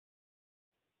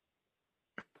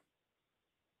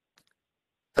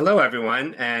Hello,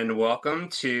 everyone, and welcome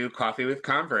to Coffee with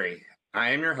Convery. I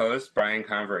am your host, Brian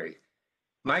Convery.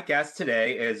 My guest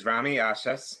today is Rami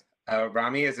Ashas.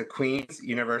 Rami is a Queen's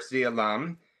University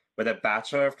alum with a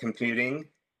Bachelor of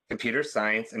Computer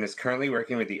Science, and is currently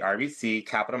working with the RBC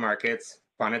Capital Markets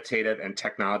Quantitative and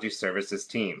Technology Services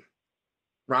team.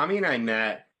 Rami and I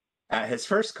met at his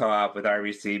first co-op with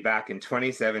RBC back in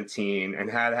 2017 and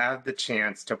had the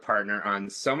chance to partner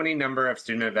on so many number of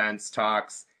student events,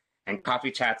 talks, and coffee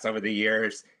chats over the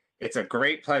years. It's a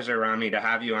great pleasure, Rami, to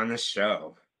have you on this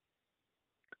show.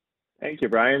 Thank you,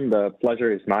 Brian. The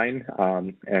pleasure is mine,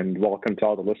 and welcome to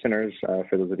all the listeners.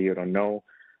 For those of you who don't know,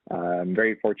 I'm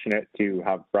very fortunate to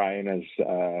have Brian as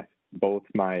both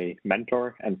my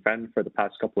mentor and friend for the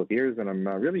past couple of years, and I'm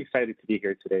really excited to be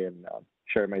here today and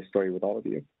share my story with all of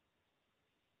you.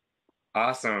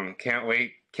 Awesome! Can't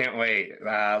wait! Can't wait!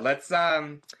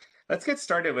 Let's get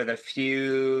started with a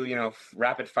few,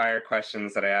 rapid fire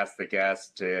questions that I ask the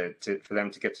guests for them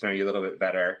to get to know you a little bit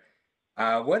better.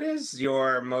 What is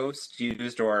your most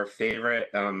used or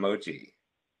favorite emoji?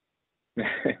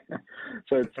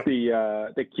 So it's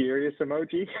the curious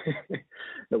emoji,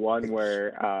 the one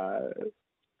where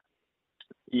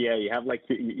you have like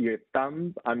your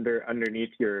thumb underneath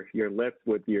your lip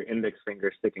with your index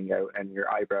finger sticking out and your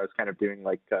eyebrows kind of doing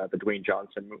like the Dwayne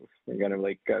Johnson move. You're kind of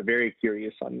like very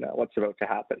curious on what's about to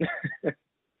happen.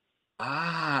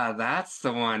 That's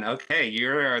the one. Okay,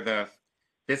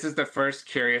 this is the first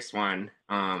curious one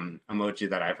emoji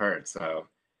that I've heard, so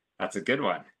that's a good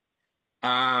one.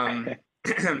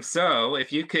 So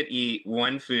if you could eat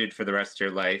one food for the rest of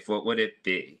your life, what would it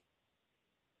be?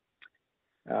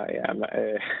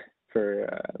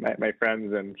 For my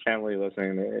friends and family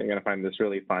listening, they're gonna find this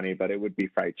really funny, but it would be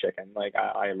fried chicken. Like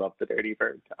I love the dirty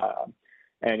bird.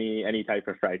 Any type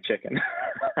of fried chicken,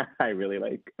 I really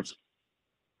like.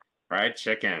 Fried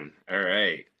chicken. All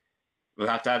right. We'll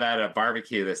have to have that at a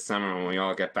barbecue this summer when we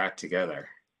all get back together.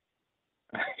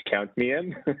 Count me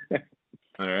in.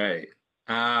 All right.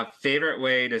 Favorite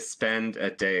way to spend a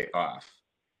day off?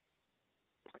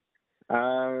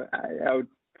 I would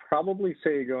probably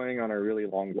say going on a really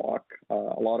long walk. A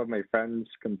lot of my friends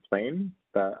complain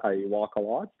that I walk a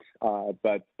lot,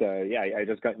 but I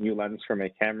just got new lens for my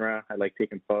camera. I like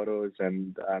taking photos,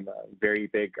 and I'm a very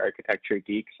big architecture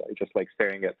geek, so I just like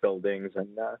staring at buildings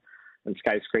and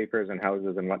skyscrapers and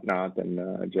houses and whatnot,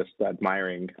 and just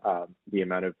admiring the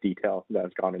amount of detail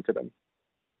that's gone into them.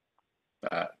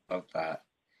 Love that.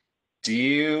 Do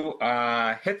you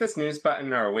hit the snooze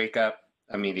button or wake up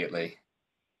immediately?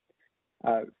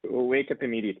 Wake up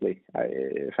immediately.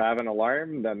 If I have an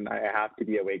alarm, then I have to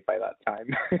be awake by that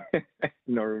time.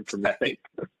 No room for mistake.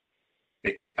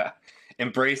 Yeah.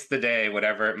 Embrace the day,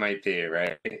 whatever it might be,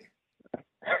 right?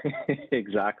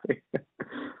 Exactly.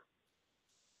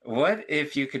 What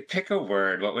if you could pick a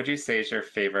word? What would you say is your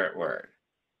favorite word?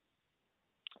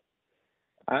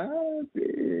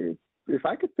 If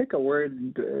I could pick a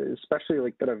word, especially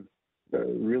like that I've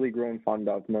really grown fond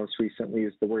of most recently,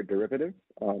 is the word derivative,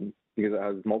 because it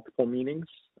has multiple meanings.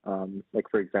 Like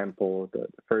for example, the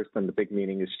first and the big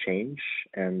meaning is change,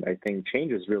 and I think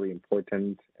change is really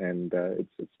important, and it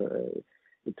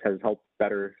has helped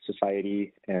better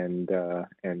society and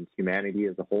humanity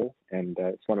as a whole, and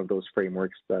it's one of those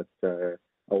frameworks that I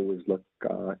always look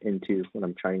into when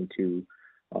I'm trying to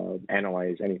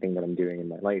analyze anything that I'm doing in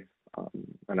my life.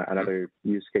 Another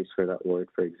use case for that word,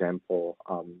 for example,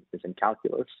 is in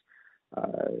calculus,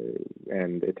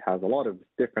 and it has a lot of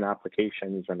different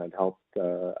applications, and it helped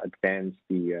advance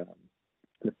the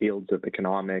fields of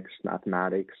economics,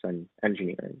 mathematics, and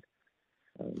engineering.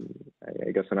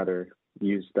 I guess another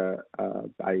use that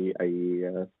I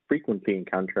frequently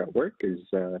encounter at work is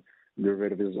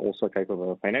derivative is also a type of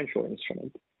a financial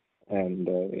instrument, and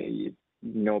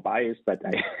no bias, but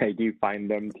I do find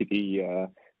them to be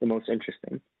the most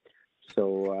interesting.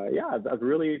 So I've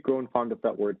really grown fond of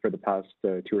that word for the past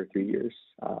 2 or 3 years.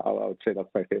 I would say that's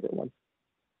my favorite one.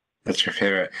 That's your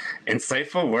favorite.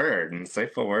 Insightful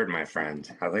word, my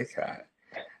friend. I like that.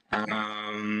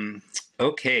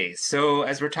 Okay, so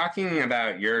as we're talking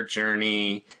about your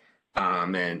journey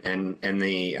and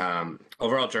the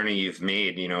overall journey you've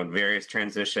made, various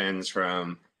transitions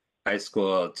from high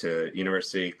school to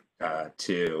university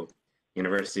to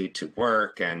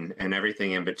work and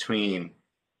everything in between.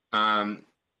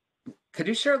 Could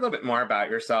you share a little bit more about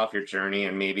yourself, your journey,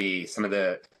 and maybe some of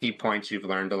the key points you've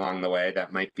learned along the way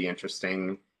that might be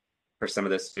interesting for some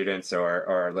of the students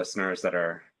or listeners that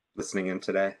are listening in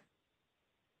today?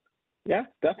 Yeah,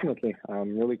 definitely.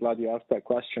 I'm really glad you asked that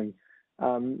question.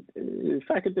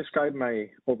 If I could describe my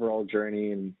overall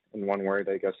journey in one word,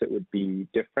 I guess it would be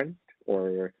different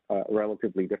or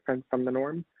relatively different from the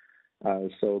norm.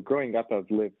 So growing up, I've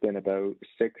lived in about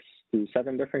 6 to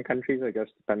 7 different countries, I guess,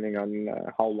 depending on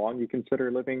how long you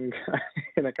consider living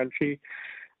in a country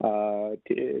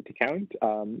to count.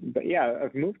 But yeah,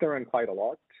 I've moved around quite a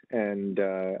lot. And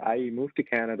I moved to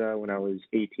Canada when I was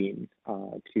 18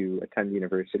 to attend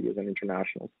university as an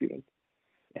international student.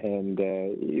 And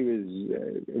it was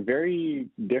a very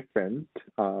different,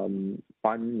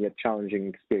 fun yet challenging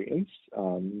experience.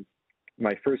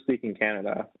 My first week in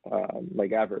Canada,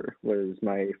 like ever, was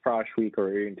my Frosh week or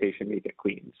orientation week at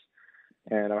Queen's.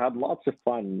 And I had lots of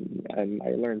fun and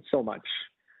I learned so much.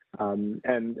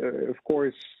 And of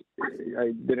course,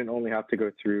 I didn't only have to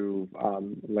go through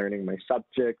learning my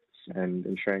subjects and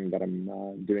ensuring that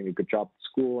I'm doing a good job at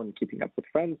school and keeping up with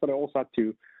friends, but I also had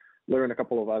to learn a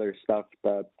couple of other stuff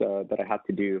that I had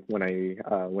to do when I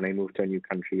moved to a new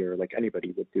country, or like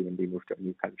anybody would do when they move to a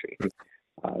new country.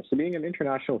 So being an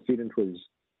international student was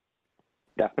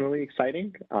definitely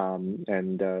exciting,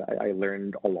 and I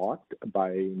learned a lot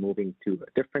by moving to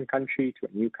a different country, to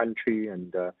a new country,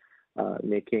 and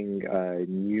making a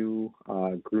new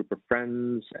group of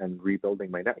friends and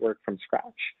rebuilding my network from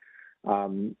scratch.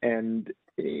 And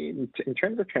in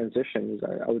terms of transitions,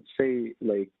 I would say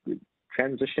like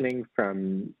transitioning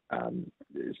from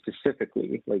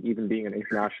specifically, like even being an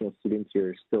international student,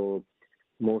 you're still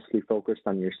mostly focused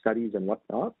on your studies and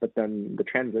whatnot, but then the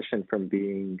transition from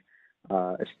being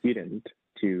a student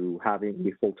to having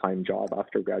a full-time job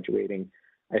after graduating,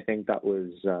 I think that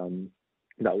was a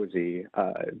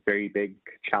very big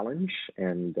challenge,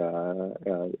 and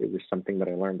it was something that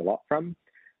I learned a lot from.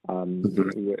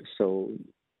 So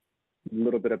a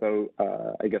little bit about,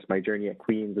 I guess, my journey at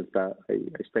Queen's is that I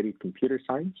studied computer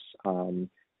science.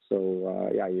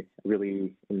 Yeah, I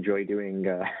really enjoy doing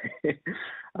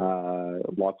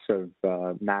lots of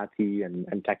mathy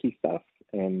and techie stuff.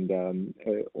 And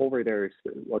over there,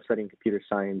 while studying computer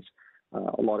science,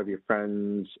 a lot of your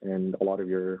friends and a lot of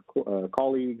your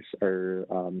colleagues are,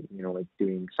 like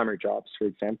doing summer jobs, for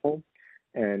example.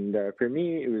 And for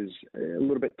me, it was a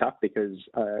little bit tough because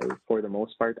for the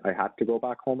most part, I had to go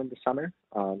back home in the summer.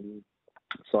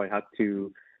 So I had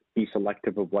to be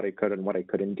selective of what I could and what I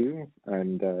couldn't do.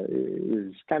 And it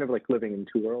was kind of like living in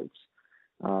two worlds.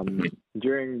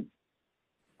 During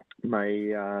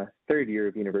my third year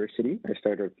of university, I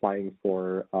started applying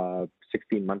for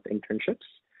 16-month internships.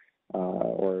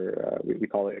 We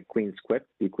call it Queen's QUIP,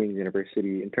 the Queen's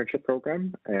University Internship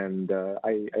Program. And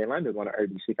I landed one at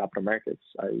RBC Capital Markets.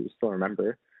 I still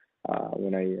remember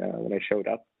when I showed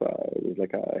up, it was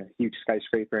like a huge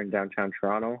skyscraper in downtown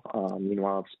Toronto.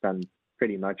 Meanwhile, I've spent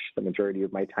pretty much the majority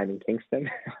of my time in Kingston,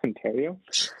 Ontario.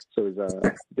 So it was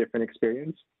a different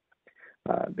experience.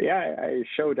 But yeah, I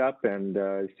showed up, and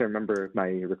I still remember my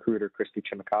recruiter, Christy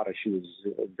Chimicata. She was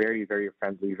very, very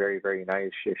friendly, very, very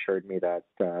nice. She assured me that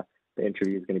the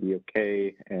interview is going to be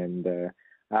okay, and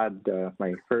I had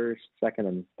my first, second,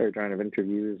 and third round of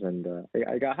interviews, and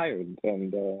I got hired,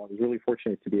 and I was really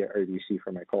fortunate to be at RBC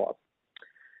for my co-op.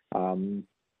 When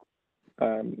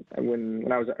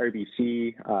I was at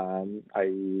RBC, I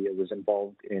was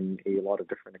involved in a lot of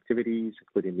different activities,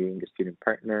 including being a student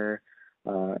partner,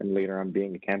 and later on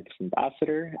being a campus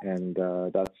ambassador. And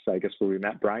that's, I guess, where we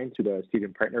met Brian through the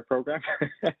student partner program.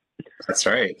 That's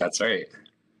right. That's right.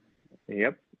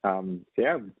 Yep.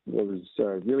 Yeah, it was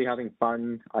really having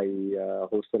fun. I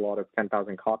hosted a lot of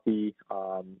 10,000 copy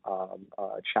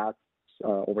chats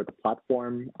over the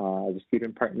platform as a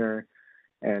student partner.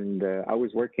 And I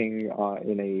was working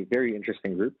in a very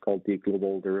interesting group called the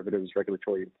Global Derivatives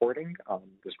Regulatory Reporting.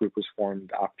 This group was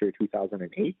formed after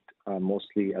 2008,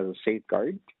 mostly as a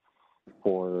safeguard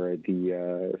for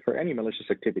any malicious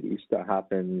activities that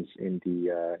happens in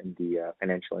the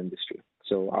financial industry.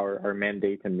 So our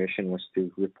mandate and mission was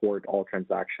to report all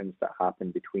transactions that happen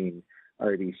between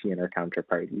RBC and our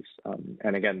counterparties.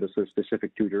 And again, this was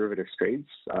specific to derivatives trades.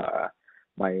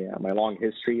 My long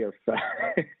history of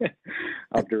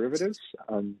of derivatives.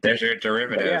 There's your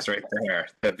derivatives right there.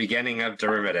 The beginning of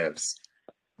derivatives.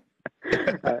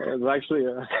 It was actually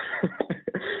a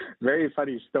very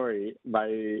funny story.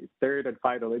 My third and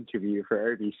final interview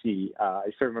for RBC,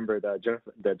 I still remember the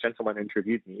gentleman who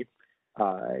interviewed me.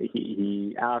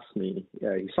 He asked me,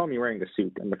 he saw me wearing the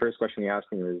suit, and the first question he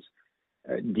asked me was,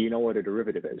 do you know what a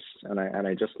derivative is? And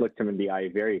I just looked him in the eye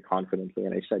very confidently,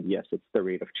 and I said, yes, it's the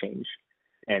rate of change.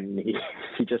 And he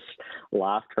just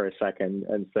laughed for a second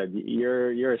and said,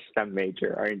 you're a STEM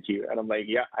major, aren't you? And I'm like,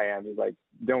 yeah, I am. He's like,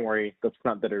 don't worry, that's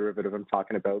not the derivative I'm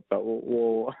talking about, but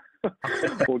we'll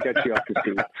get you up to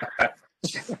speed.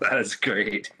 That is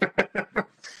great.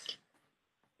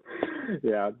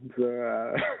 Yeah, it's,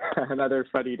 another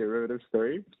funny derivative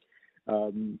story.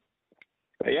 Um,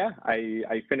 but yeah,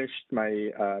 I finished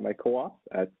my co-op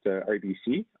at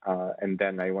RBC, and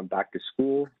then I went back to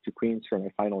school to Queens for my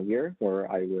final year,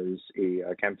 where I was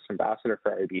a campus ambassador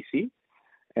for RBC.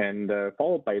 And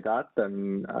followed by that,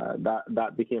 then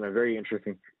that became a very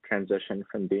interesting transition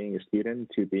from being a student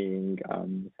to being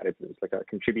it was like a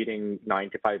contributing 9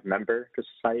 to 5 member to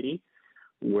society,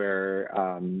 where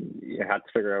you had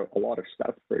to figure out a lot of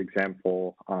stuff. For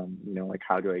example, like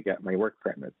how do I get my work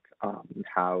permit?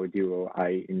 How do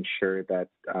I ensure that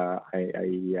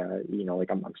like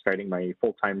I'm starting my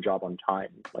full-time job on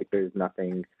time? Like there's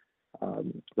nothing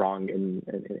wrong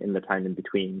in the time in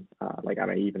between. Like,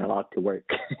 am I even allowed to work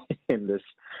in this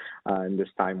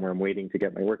time where I'm waiting to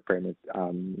get my work permit?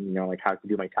 Like how to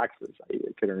do my taxes. I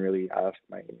couldn't really ask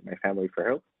my family for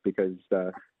help because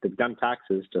they've done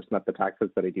taxes, just not the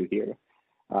taxes that I do here.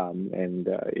 And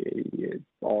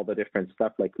all the different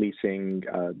stuff like leasing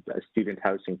a student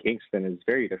house in Kingston is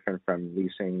very different from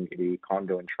leasing a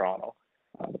condo in Toronto.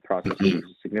 The process is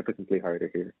significantly harder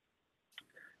here.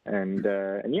 And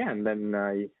then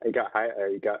I got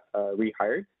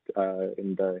rehired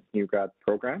in the new grad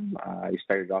program. I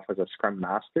started off as a Scrum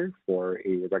Master for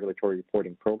a regulatory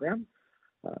reporting program.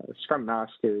 Scrum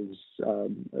Master is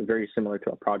very similar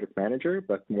to a project manager,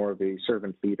 but more of a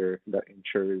servant leader that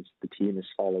ensures the team is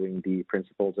following the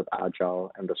principles of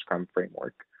Agile and the Scrum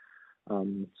framework.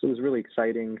 So it was really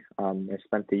exciting. I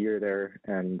spent a year there,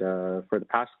 and for the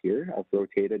past year, I've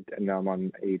rotated, and now I'm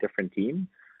on a different team.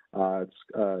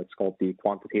 It's called the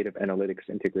Quantitative Analytics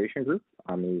Integration Group.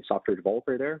 I'm a software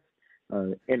developer there.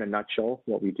 In a nutshell,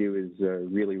 what we do is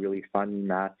really, really fun,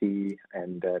 mathy,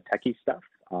 and techie stuff.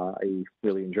 I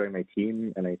really enjoy my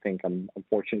team, and I think I'm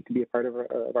fortunate to be a part of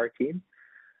our team.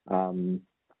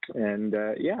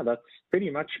 That's pretty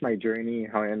much my journey,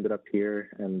 how I ended up here,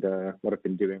 and what I've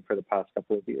been doing for the past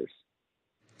couple of years.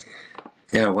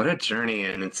 Yeah, what a journey,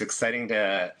 and it's exciting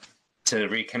to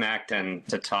reconnect and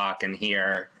to talk and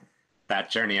hear that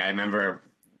journey. I remember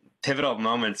pivotal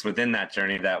moments within that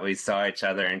journey that we saw each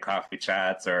other in coffee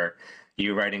chats, or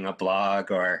you writing a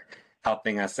blog, or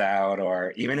helping us out,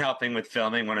 or even helping with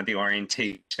filming one of the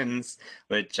orientations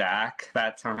with Jack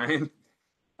that time.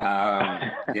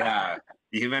 Yeah,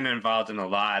 you've been involved in a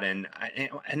lot, and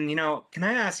can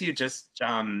I ask you, just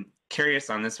curious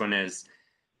on this one, is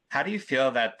how do you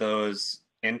feel that those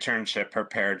internship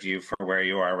prepared you for where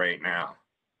you are right now?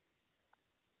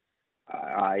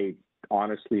 I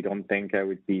honestly don't think I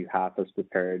would be half as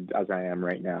prepared as I am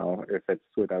right now if it's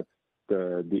without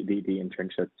the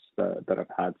internships that I've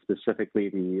had, specifically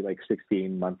the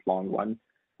 16-month-long one.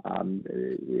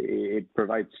 It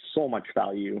provides so much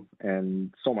value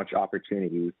and so much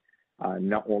opportunity,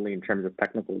 not only in terms of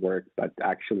technical work, but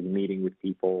actually meeting with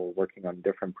people, working on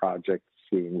different projects,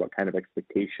 seeing what kind of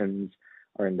expectations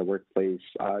are in the workplace.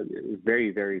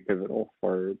 Very, very pivotal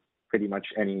for pretty much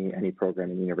any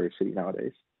program in university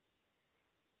nowadays.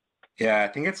 Yeah, I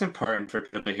think it's important for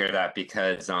people to hear that,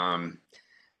 because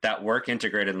that work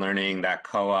integrated learning, that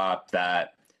co-op,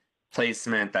 that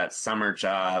placement, that summer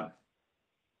job,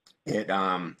 it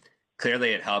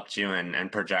clearly it helped you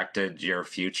and projected your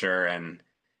future and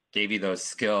gave you those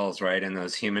skills, right? And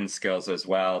those human skills as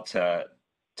well to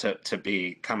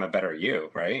become a better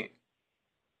you, right?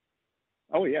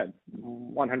 Oh yeah,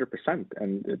 100%.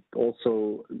 And it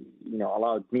also,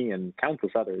 allowed me and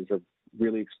countless others of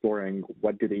really exploring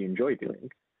what do they enjoy doing.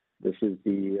 This is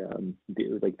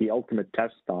the ultimate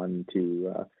test on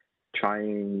to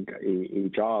trying a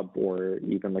job or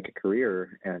even like a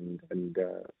career and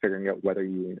figuring out whether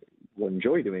you will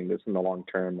enjoy doing this in the long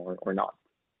term or not.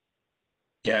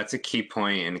 Yeah, it's a key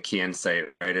point and a key insight,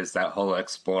 right? Is that whole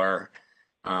explore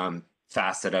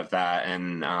facet of that.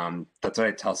 And that's what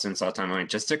I tell students all the time. I'm like,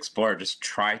 just explore, just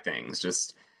try things,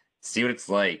 just see what it's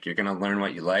like. You're going to learn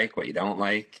what you like, what you don't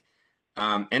like.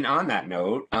 And on that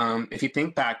note, if you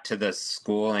think back to the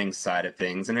schooling side of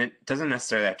things, and it doesn't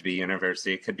necessarily have to be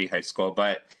university, it could be high school,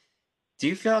 but do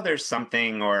you feel there's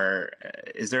something, or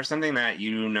is there something that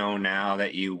you know now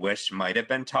that you wish might have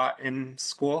been taught in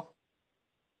school?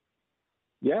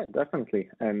 Yeah, definitely.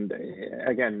 And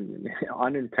again,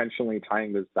 unintentionally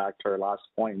tying this back to our last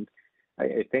point,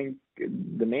 I think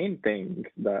the main thing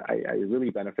that I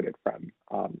really benefited from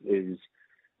is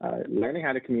learning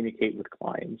how to communicate with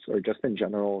clients, or just in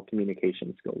general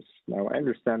communication skills. Now, I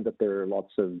understand that there are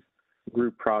lots of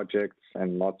group projects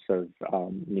and lots of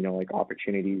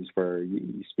opportunities where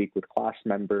you speak with class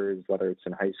members, whether it's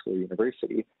in high school or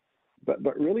university.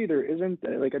 but really there isn't,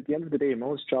 like, at the end of the day,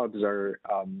 most jobs are,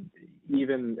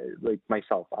 even like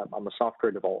myself, I'm a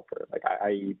software developer. Like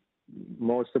I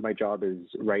most of my job is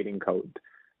writing code,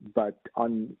 but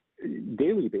on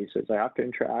daily basis, I have to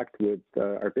interact with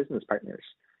our business partners.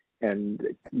 And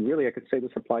really, I could say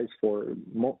this applies for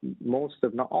most,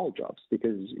 if not all, jobs,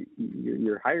 because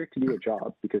you're hired to do a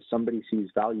job because somebody sees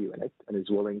value in it and is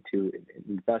willing to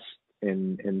invest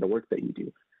in the work that you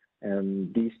do.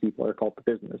 And these people are called the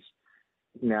business.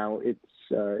 Now,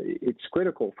 it's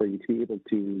critical for you to be able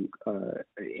to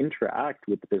interact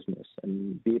with the business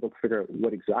and be able to figure out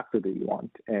what exactly that you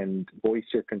want and voice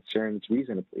your concerns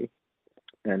reasonably,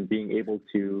 and being able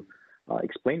to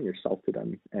explain yourself to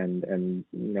them, and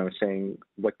saying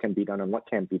what can be done and what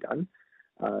can't be done,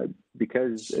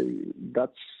 because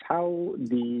that's how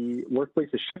the workplace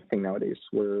is shifting nowadays.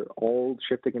 We're all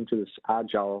shifting into this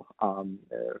agile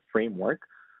framework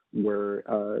where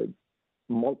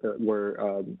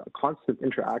constant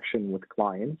interaction with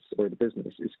clients or the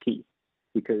business is key,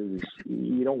 because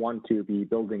you don't want to be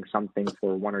building something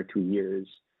for 1 or 2 years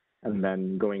and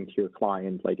then going to your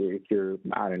client. Like if you're,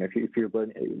 I don't know, if you're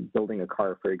building a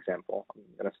car, for example, I'm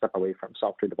going to step away from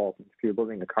software development. If you're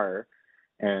building a car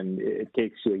and it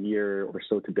takes you a year or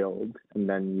so to build, and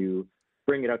then you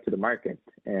bring it out to the market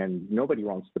and nobody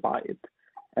wants to buy it.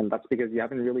 And that's because you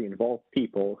haven't really involved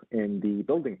people in the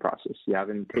building process. You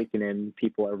haven't taken in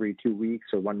people every 2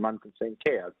 weeks or 1 month and saying,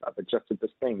 okay, I've adjusted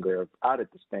this thing, or I've added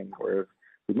this thing, or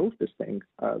removed this thing.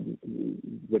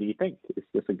 What do you think? Is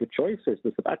this a good choice, or is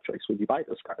this a bad choice? Would you buy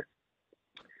this car?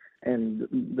 And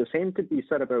the same could be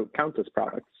said about countless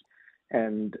products.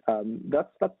 And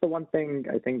that's the one thing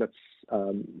I think that's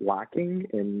lacking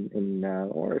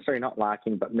not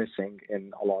lacking, but missing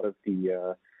in a lot of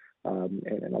the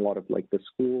in a lot of like the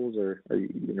schools or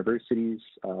universities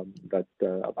that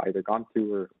I've either gone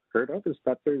through or heard of, is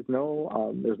that there's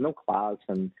no class,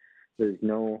 and there's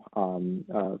no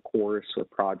course or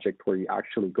project where you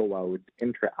actually go out,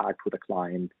 interact with a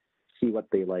client, see what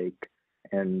they like,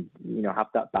 and have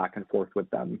that back and forth with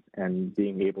them, and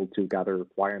being able to gather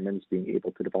requirements, being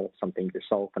able to develop something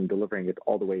yourself, and delivering it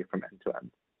all the way from end to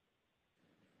end.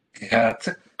 Yeah, that's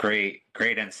a great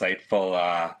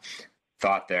insightful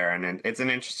thought there, and it's an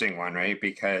interesting one, right?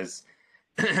 Because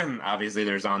obviously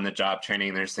there's on-the-job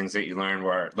training, there's things that you learn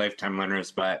where lifetime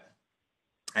learners, but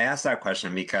I asked that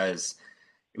question because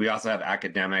we also have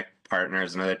academic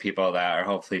partners and other people that are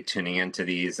hopefully tuning into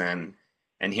these and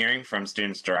hearing from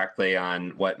students directly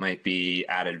on what might be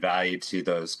added value to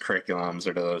those curriculums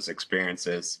or to those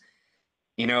experiences.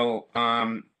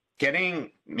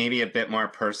 Getting maybe a bit more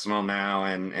personal now,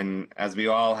 and as we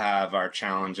all have our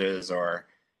challenges or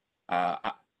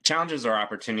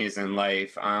opportunities in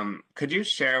life, could you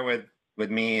share with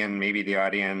me and maybe the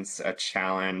audience a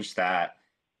challenge that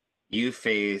you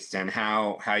faced and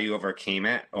how you overcame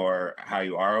it, or how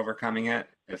you are overcoming it,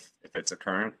 if it's a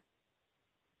current?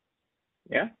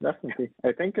 Yeah, definitely.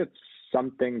 I think it's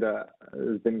something that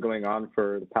has been going on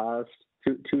for the past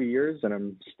two years, and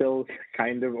I'm still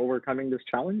kind of overcoming this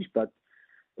challenge, but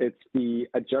it's the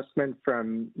adjustment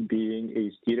from being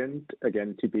a student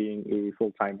again to being a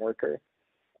full-time worker.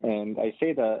 And I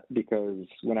say that because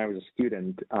when I was a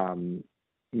student,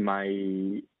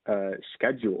 my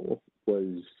schedule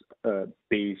was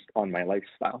based on my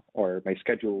lifestyle, or my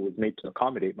schedule was made to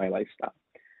accommodate my lifestyle.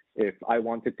 If I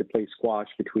wanted to play squash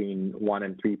between 1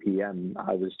 and 3 p.m.,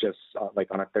 I was just like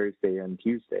on a Thursday and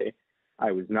Tuesday,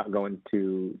 I was not going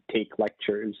to take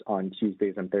lectures on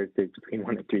Tuesdays and Thursdays between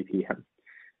 1 and 3 p.m.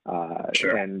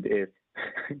 Sure. And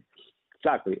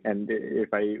exactly. And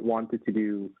if I wanted to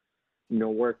do no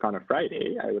work on a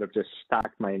Friday, I would have just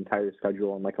stacked my entire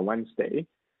schedule on like a Wednesday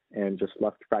and just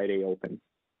left Friday open.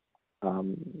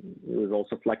 It was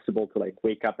also flexible to like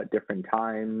wake up at different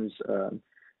times,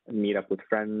 meet up with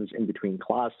friends in between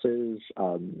classes,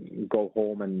 go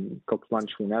home and cook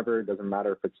lunch whenever. It doesn't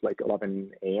matter if it's like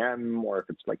 11 a.m. or if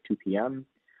it's like 2 p.m.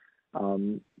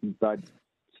 But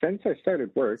since I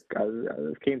started work, I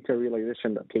came to a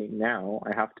realization that, okay, now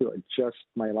I have to adjust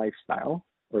my lifestyle,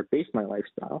 or base my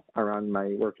lifestyle around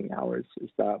my working hours.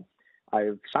 Is that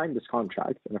I've signed this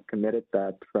contract and I've committed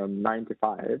that from 9 to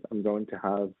 5, I'm going to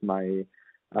have my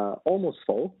almost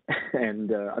full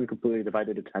and uncompletely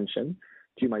divided attention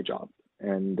to my job.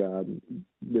 And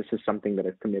this is something that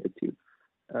I've committed to.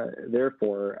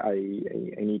 Therefore, I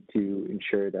need to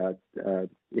ensure that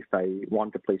if I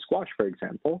want to play squash, for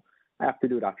example, I have to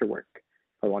do it after work.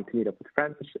 If I want to meet up with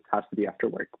friends, it has to be after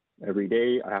work. Every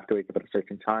day, I have to wake up at a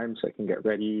certain time so I can get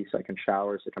ready, so I can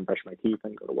shower, so I can brush my teeth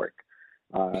and go to work.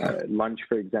 Lunch,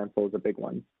 for example, is a big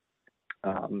one.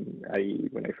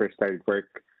 When I first started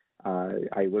work,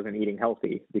 I wasn't eating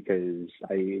healthy because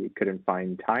I couldn't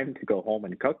find time to go home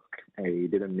and cook. I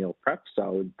didn't meal prep, so I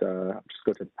would just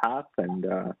go to the path and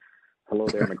hello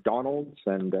there, McDonald's,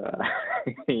 and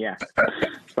yeah,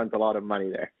 spent a lot of money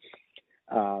there.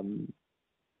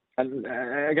 And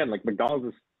again, like McDonald's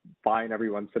is fine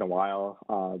every once in a while,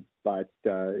 but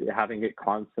having it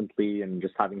constantly and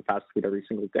just having fast food every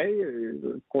single day,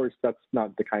 of course, that's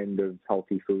not the kind of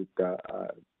healthy food that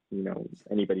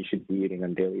anybody should be eating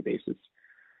on a daily basis.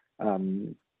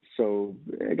 So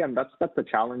again, that's the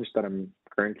challenge that I'm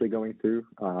currently going through,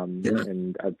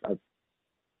 and I've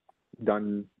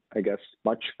done, I guess,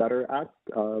 much better at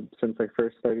since I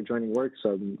first started joining work.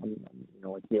 So I'm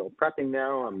like meal prepping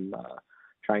now. I'm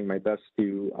trying my best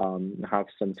to have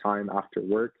some time after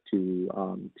work to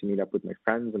meet up with my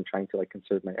friends. I'm trying to like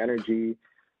conserve my energy.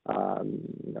 I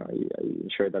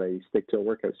ensure that I stick to a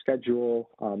workout schedule.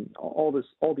 All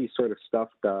these sort of stuff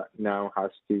that now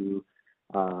has to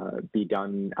be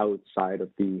done outside of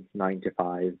the 9 to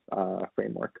 5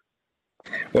 framework.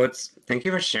 Well, thank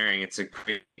you for sharing. It's a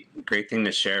great thing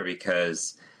to share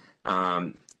because,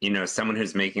 someone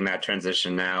who's making that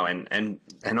transition now and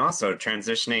also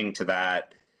transitioning to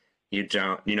that,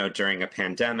 during a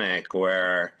pandemic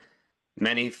where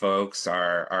many folks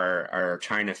are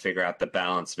trying to figure out the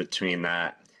balance between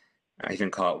that. I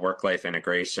even call it work-life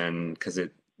integration because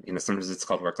sometimes it's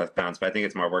called work-life balance, but I think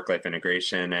it's more work-life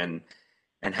integration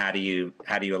and how do you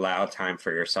allow time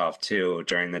for yourself too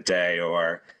during the day,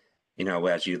 or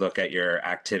as you look at your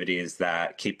activities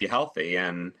that keep you healthy.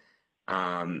 And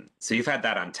so you've had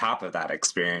that on top of that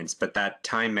experience, but that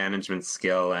time management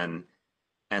skill and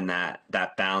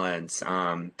that balance.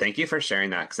 Thank you for sharing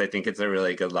that, because I think it's a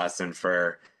really good lesson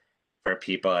for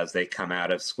people as they come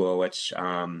out of school, which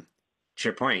to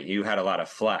your point, you had a lot of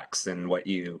flex in what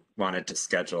you wanted to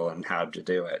schedule and how to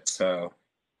do it. So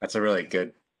that's a really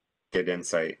good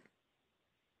insight.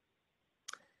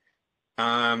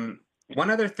 One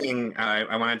other thing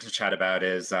I wanted to chat about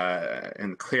is,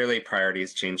 and clearly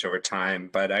priorities change over time,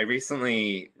 but I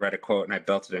recently read a quote and I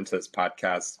built it into this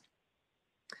podcast.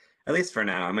 At least for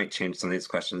now, I might change some of these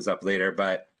questions up later,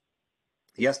 but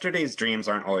yesterday's dreams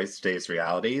aren't always today's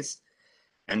realities.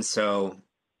 And so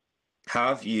how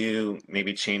have you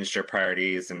maybe changed your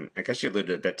priorities? And I guess you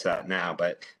alluded a bit to that now,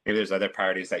 but maybe there's other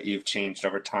priorities that you've changed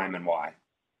over time and why.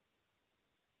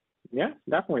 Yeah,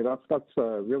 definitely. That's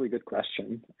a really good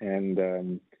question.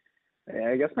 And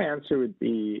I guess my answer would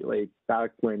be like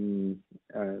back when,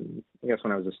 I guess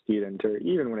when I was a student, or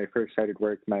even when I first started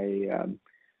work,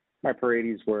 my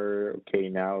priorities were, okay,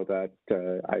 now that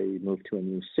I moved to a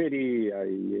new city,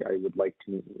 I would like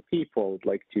to meet new people, I would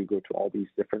like to go to all these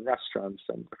different restaurants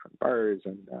and different bars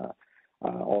and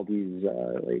all these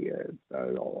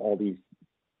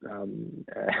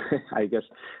I guess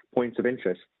points of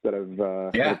interest that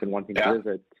I've been wanting to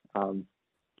visit,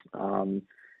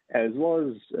 as well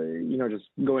as just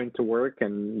going to work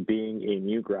and being a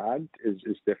new grad is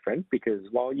different, because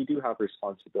while you do have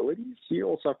responsibilities, you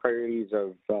also have priorities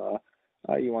of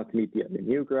you want to meet the other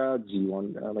new grads. You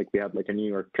want like we had like a New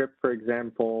York trip, for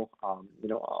example.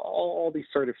 All these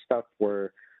sort of stuff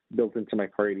were built into my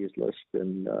priorities list,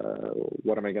 and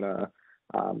what am I gonna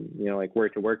like wear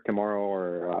to work tomorrow,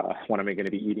 or what am I going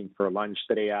to be eating for lunch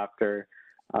the day after?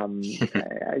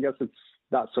 I guess it's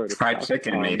that sort of fried stuff.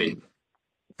 Chicken, maybe.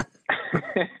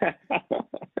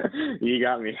 You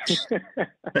got me.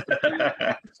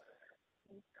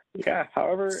 Yeah.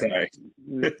 However, sorry.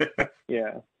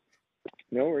 Yeah.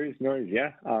 No worries.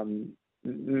 Yeah.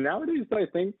 Nowadays, I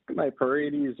think my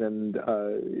priorities and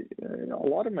a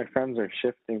lot of my friends are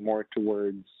shifting more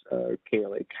towards, okay,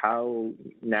 like how,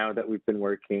 now that we've been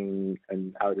working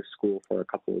and out of school for a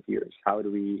couple of years, how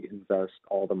do we invest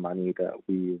all the money that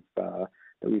we've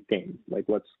gained? Like,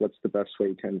 what's the best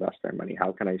way to invest our money?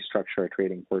 How can I structure a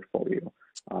trading portfolio?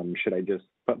 Should I just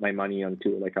put my money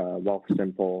onto like a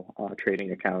Wealthsimple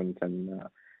trading account and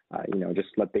just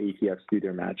let the ETFs do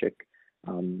their magic?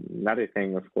 Another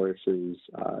thing, of course, is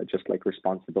just like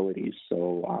responsibilities.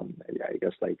 So I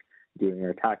guess like doing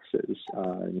our taxes,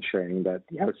 ensuring that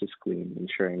the house is clean,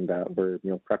 ensuring that we're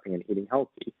prepping and eating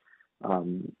healthy.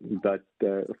 But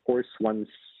of course, once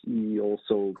you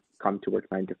also come to work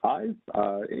 9 to 5,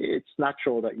 it's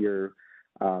natural that your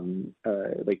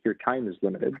time is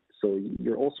limited. So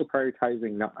you're also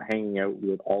prioritizing not hanging out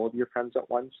with all of your friends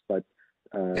at once, but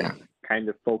kind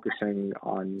of focusing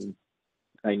on,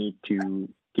 I need to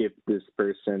give this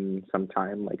person some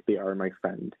time, like they are my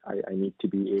friend. I need to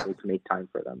be able to make time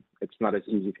for them. It's not as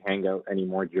easy to hang out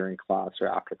anymore during class or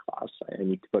after class. I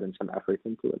need to put in some effort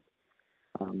into it.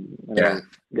 I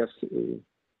guess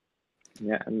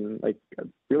Yeah, and like a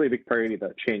really big priority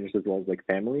that changed as well as like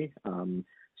family.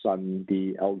 So I'm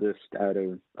the eldest out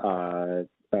of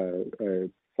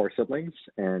four siblings,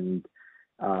 and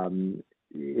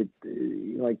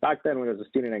like back then when I was a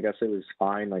student, I guess it was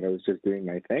fine. Like I was just doing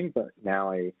my thing, but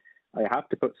now I have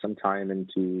to put some time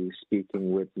into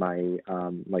speaking with my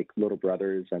like little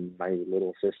brothers and my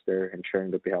little sister,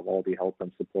 ensuring that they have all the help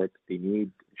and support that they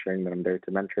need, ensuring that I'm there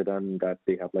to mentor them, that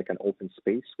they have like an open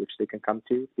space which they can come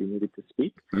to if they needed to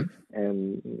speak.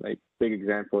 And like big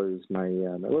example is my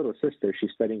little sister.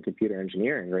 She's studying computer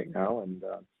engineering right now, and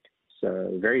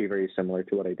it's very very similar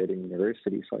to what I did in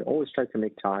university. So I always try to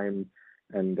make time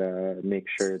and make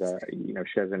sure that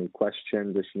she has any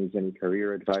questions, if she needs any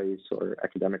career advice or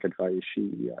academic advice,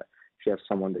 she has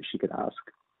someone that she could ask.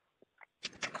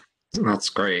 That's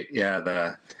great. Yeah,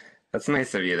 that's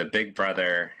nice of you, the big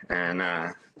brother, and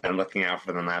looking out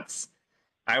for them.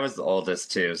 I was the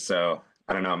oldest too, so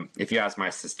I don't know. If you ask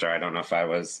my sister, I don't know if I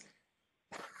was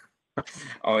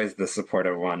always the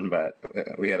supportive one, but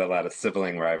we had a lot of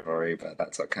sibling rivalry, but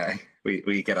that's okay.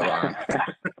 We get along.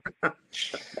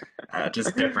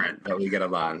 Just different, but we get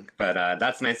along. But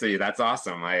that's nice of you. That's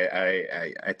awesome.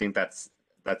 I think that's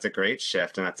a great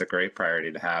shift, and that's a great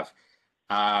priority to have.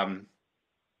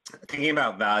 Thinking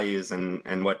about values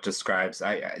and what describes,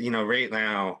 right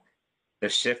now the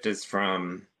shift is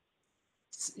from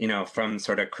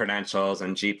sort of credentials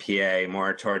and GPA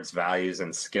more towards values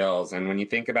and skills. And when you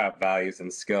think about values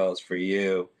and skills for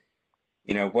you,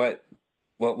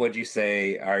 what would you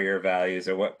say are your values,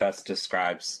 or what best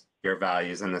describes your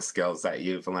values and the skills that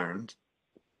you've learned?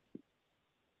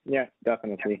 Yeah,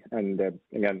 definitely. And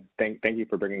again, thank you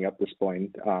for bringing up this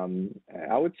point.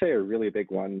 I would say a really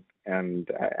big one, and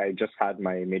I just had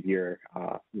my mid-year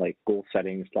like goal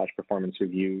setting / performance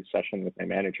review session with my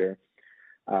manager.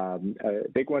 A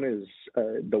big one is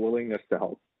the willingness to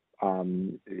help.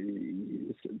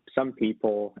 Some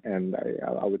people, and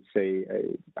I would say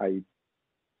I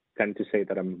tend to say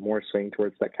that I'm more swaying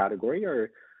towards that category, are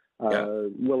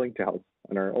willing to help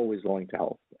and are always willing to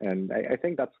help. And I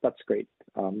think that's great.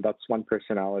 That's one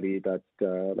personality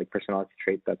personality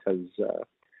trait that has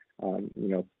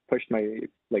pushed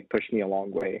me a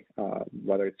long way,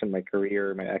 whether it's in my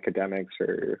career, my academics,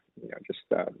 or just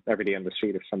every day on the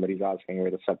street if somebody's asking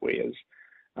where the subway is.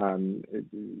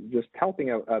 Just helping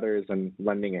out others and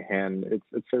lending a hand,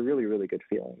 it's a really really good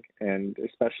feeling, and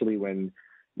especially when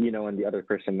and the other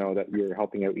person know that you're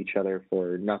helping out each other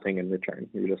for nothing in return.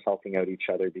 You're just helping out each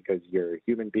other because you're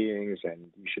human beings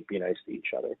and you should be nice to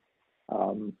each other.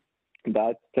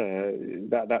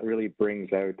 That really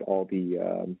brings out all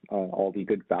the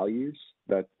good values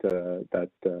that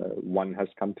one has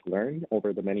come to learn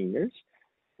over the many years,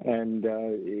 and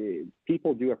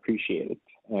people do appreciate it.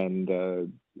 And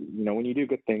when you do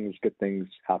good things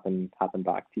happen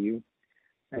back to you.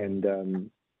 And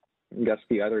I guess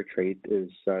the other trait is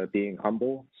being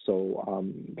humble. So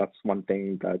that's one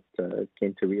thing that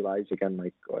came to realize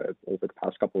again, over the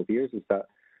past couple of years, is that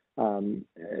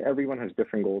everyone has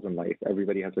different goals in life.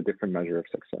 Everybody has a different measure of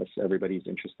success. Everybody's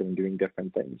interested in doing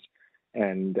different things.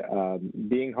 And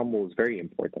being humble is very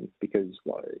important because,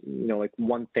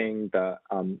 one thing that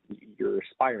you're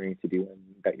aspiring to do and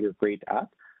that you're great at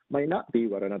might not be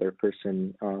what another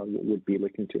person would be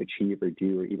looking to achieve or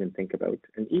do or even think about.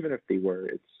 And even if they were,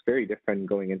 it's very different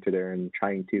going into there and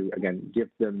trying to, again, give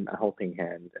them a helping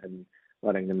hand and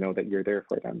letting them know that you're there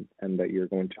for them and that you're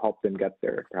going to help them get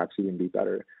there, perhaps even be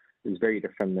better, is very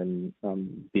different than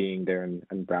being there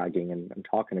and bragging and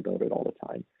talking about it all the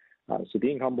time. So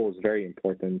being humble is very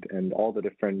important, and all the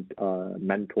different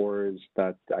mentors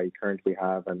that I currently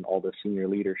have and all the senior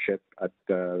leadership at,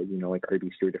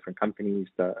 RBC or different companies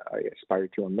that I aspire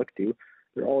to and look to,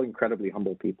 they're all incredibly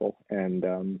humble people.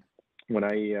 And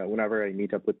whenever I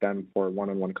meet up with them for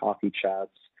one-on-one coffee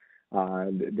chats,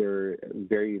 they're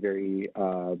very, very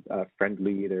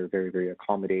friendly. They're very, very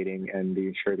accommodating, and they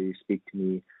ensure they speak to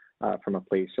me from a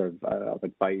place of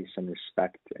advice and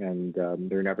respect, and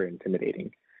they're never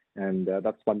intimidating. And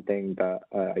that's one thing that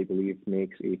I believe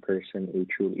makes a person a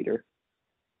true leader.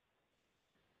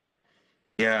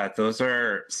 Yeah, those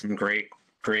are some great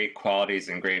qualities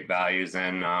and great values.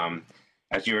 And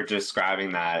as you were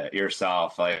describing that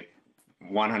yourself,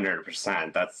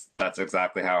 100%, that's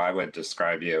exactly how I would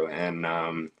describe you.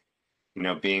 And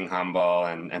being humble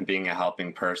and being a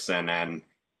helping person and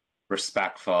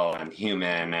respectful and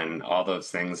human and all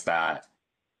those things that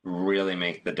really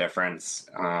make the difference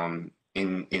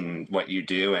in what you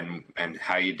do and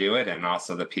how you do it, and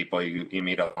also the people you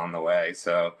meet along the way.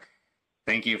 So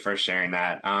thank you for sharing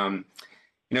that.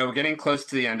 We're getting close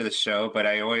to the end of the show, but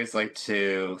I always like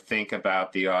to think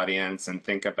about the audience and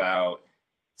think about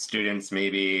students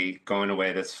maybe going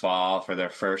away this fall for their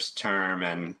first term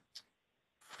and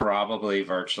probably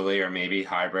virtually or maybe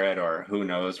hybrid or who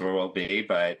knows where we'll be,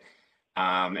 but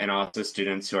and also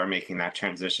students who are making that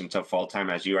transition to full-time,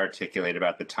 as you articulate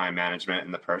about the time management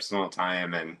and the personal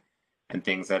time and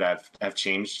things that have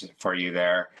changed for you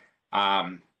there.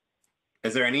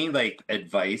 Is there any like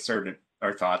advice or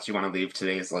thoughts you want to leave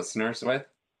today's listeners with?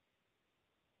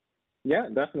 Yeah,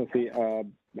 definitely.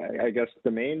 I guess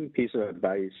the main piece of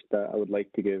advice that I would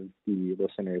like to give the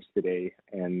listeners today,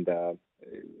 and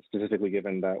specifically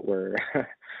given that we're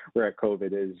we're at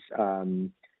COVID, is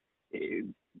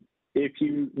if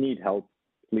you need help,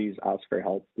 please ask for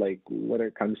help. Like whether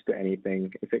it comes to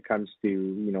anything, if it comes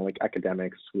to like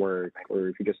academics, work, or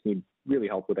if you just need really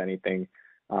help with anything,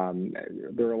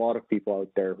 there are a lot of people out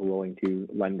there who are willing to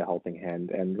lend a helping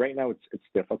hand. And right now, it's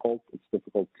difficult. It's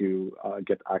difficult to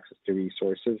get access to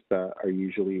resources that are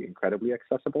usually incredibly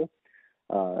accessible.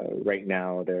 Right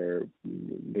now,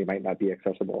 they might not be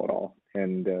accessible at all.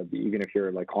 And even if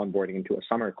you're like onboarding into a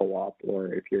summer co-op,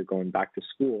 or if you're going back to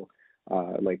school,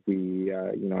 like we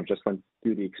just went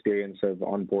through the experience of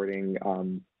onboarding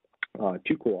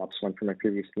two co-ops, one from my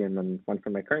previous team and then one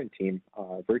from my current team,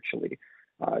 virtually.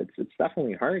 It's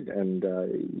definitely hard, and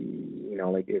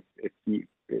like if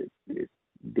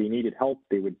they needed help,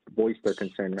 they would voice their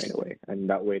concern right away, and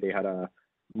that way they had a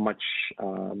much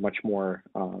more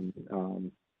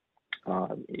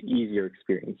easier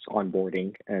experience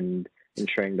onboarding and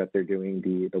ensuring that they're doing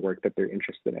the work that they're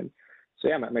interested in. So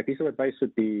yeah, my piece of advice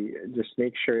would be just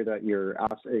make sure that you're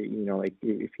asked, like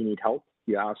if you need help,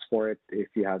 you ask for it. If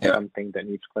you have something that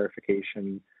needs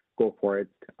clarification, go for it.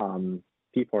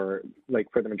 People are, like,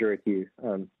 for the majority,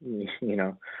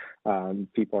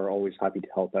 people are always happy to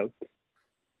help out.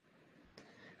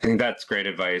 I think that's great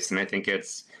advice. And I think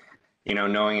it's,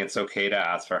 knowing it's okay to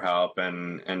ask for help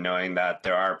and knowing that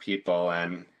there are people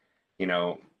and,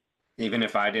 even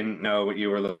if I didn't know what you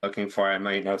were looking for, I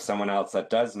might know someone else that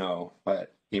does know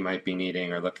what you might be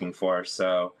needing or looking for.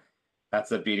 So that's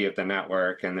the beauty of the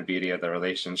network and the beauty of the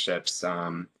relationships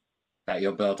that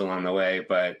you'll build along the way.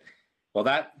 But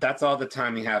well, that's all the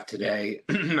time we have today.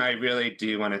 I really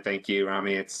do want to thank you,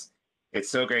 Rami. It's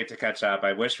so great to catch up.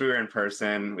 I wish we were in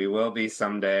person. We will be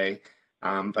someday.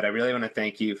 But I really want to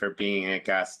thank you for being a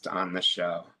guest on the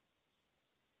show.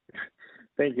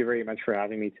 Thank you very much for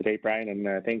having me today, Brian,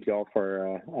 and thank you all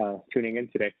for tuning in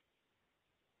today.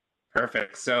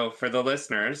 Perfect. So for the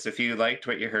listeners, if you liked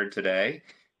what you heard today,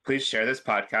 please share this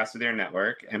podcast with your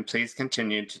network, and please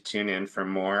continue to tune in for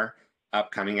more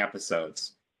upcoming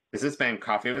episodes. This has been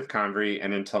Coffee with Convery,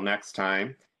 and until next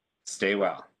time, stay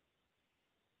well.